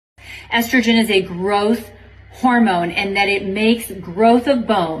estrogen is a growth hormone and that it makes growth of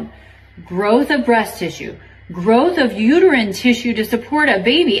bone, growth of breast tissue, growth of uterine tissue to support a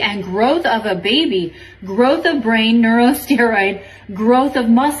baby, and growth of a baby, growth of brain, neurosteroid, growth of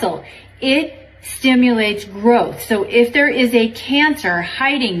muscle. It stimulates growth. So if there is a cancer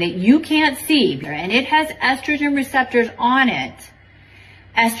hiding that you can't see and it has estrogen receptors on it,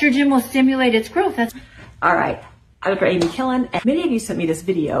 estrogen will stimulate its growth. All right. I'm Dr. Amy Killen, and many of you sent me this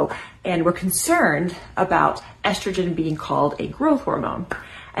video and were concerned about estrogen being called a growth hormone.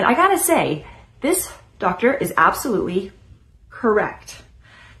 And I gotta say, this doctor is absolutely correct.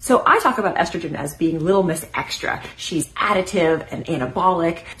 So I talk about estrogen as being Little Miss Extra. She's additive and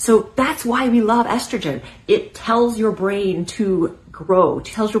anabolic. So that's why we love estrogen. It tells your brain to grow, it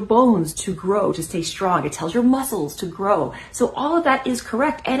tells your bones to grow, to stay strong. It tells your muscles to grow. So all of that is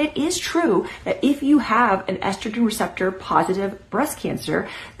correct. And it is true that if you have an estrogen receptor positive breast cancer,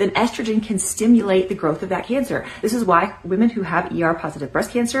 then estrogen can stimulate the growth of that cancer. This is why women who have ER positive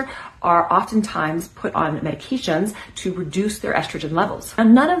breast cancer are oftentimes put on medications to reduce their estrogen levels.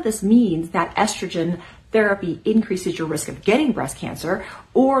 And none of this means that estrogen therapy increases your risk of getting breast cancer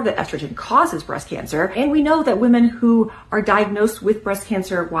or that estrogen causes breast cancer. And we know that women who are diagnosed with breast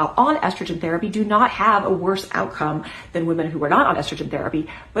cancer while on estrogen therapy do not have a worse outcome than women who are not on estrogen therapy.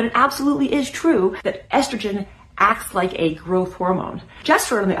 But it absolutely is true that estrogen acts like a growth hormone.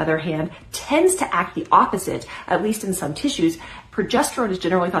 Progesterone, on the other hand, tends to act the opposite, at least in some tissues. Progesterone is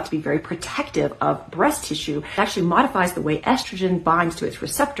generally thought to be very protective of breast tissue. It actually modifies the way estrogen binds to its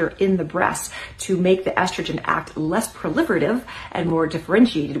receptor in the breast to make the estrogen act less proliferative and more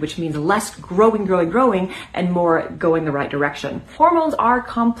differentiated, which means less growing, and more going the right direction. Hormones are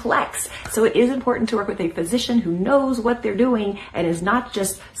complex, so it is important to work with a physician who knows what they're doing and is not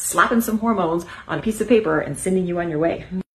just slapping some hormones on a piece of paper and sending you on your way.